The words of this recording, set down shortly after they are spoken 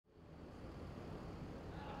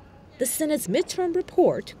The Synod's midterm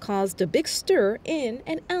report caused a big stir in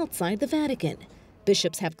and outside the Vatican.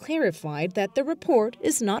 Bishops have clarified that the report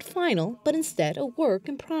is not final, but instead a work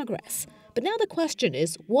in progress. But now the question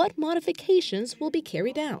is, what modifications will be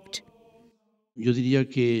carried out?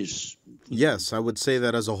 Yes, I would say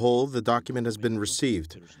that as a whole, the document has been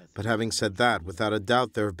received. But having said that, without a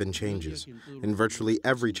doubt, there have been changes. In virtually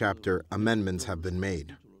every chapter, amendments have been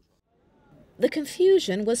made. The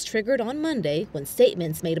confusion was triggered on Monday when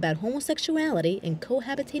statements made about homosexuality and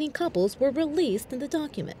cohabitating couples were released in the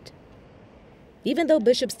document. Even though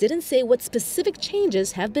bishops didn't say what specific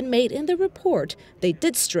changes have been made in the report, they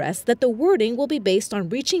did stress that the wording will be based on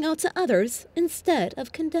reaching out to others instead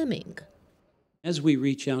of condemning. As we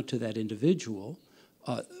reach out to that individual,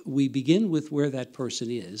 we begin with where that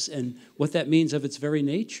person is, and what that means of its very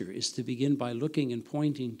nature is to begin by looking and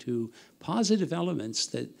pointing to positive elements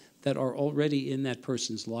that are already in that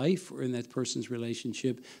person's life or in that person's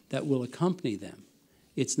relationship that will accompany them.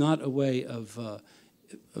 It's not a way of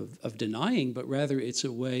denying, but rather it's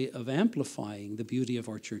a way of amplifying the beauty of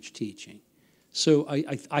our church teaching. So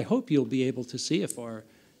I hope you'll be able to see if our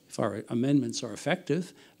amendments are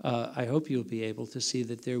effective. I hope you'll be able to see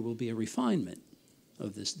that there will be a refinement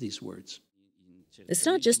of these words. It's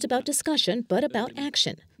not just about discussion, but about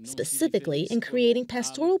action, specifically in creating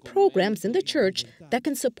pastoral programs in the church that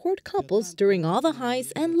can support couples during all the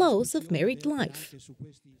highs and lows of married life.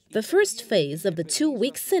 The first phase of the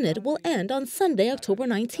 2-week synod will end on Sunday, October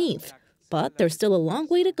 19th, but there's still a long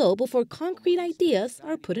way to go before concrete ideas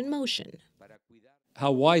are put in motion.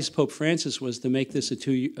 How wise Pope Francis was to make this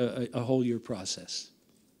a whole year process,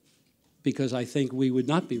 because I think we would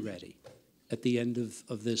not be ready at the end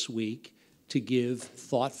of this week to give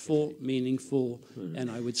thoughtful, meaningful,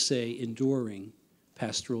 and I would say enduring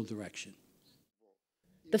pastoral direction.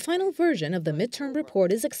 The final version of the midterm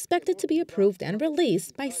report is expected to be approved and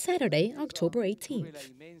released by Saturday, October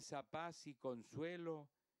 18th.